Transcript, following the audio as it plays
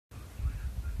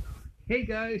Hey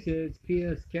guys, it's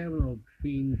PS Kavanaugh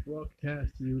being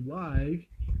broadcast to you live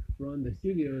from the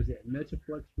studios at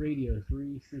Metroplex Radio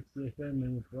 360 FM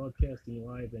and broadcasting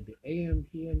live at the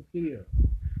Am.pm studio.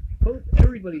 Hope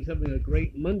everybody's having a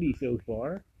great Monday so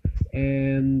far,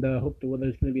 and hope the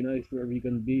weather's going to be nice wherever you're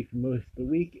going to be for most of the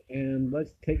week. And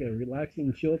let's take a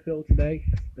relaxing chill pill today,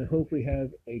 and hopefully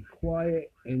have a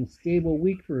quiet and stable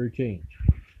week for a change.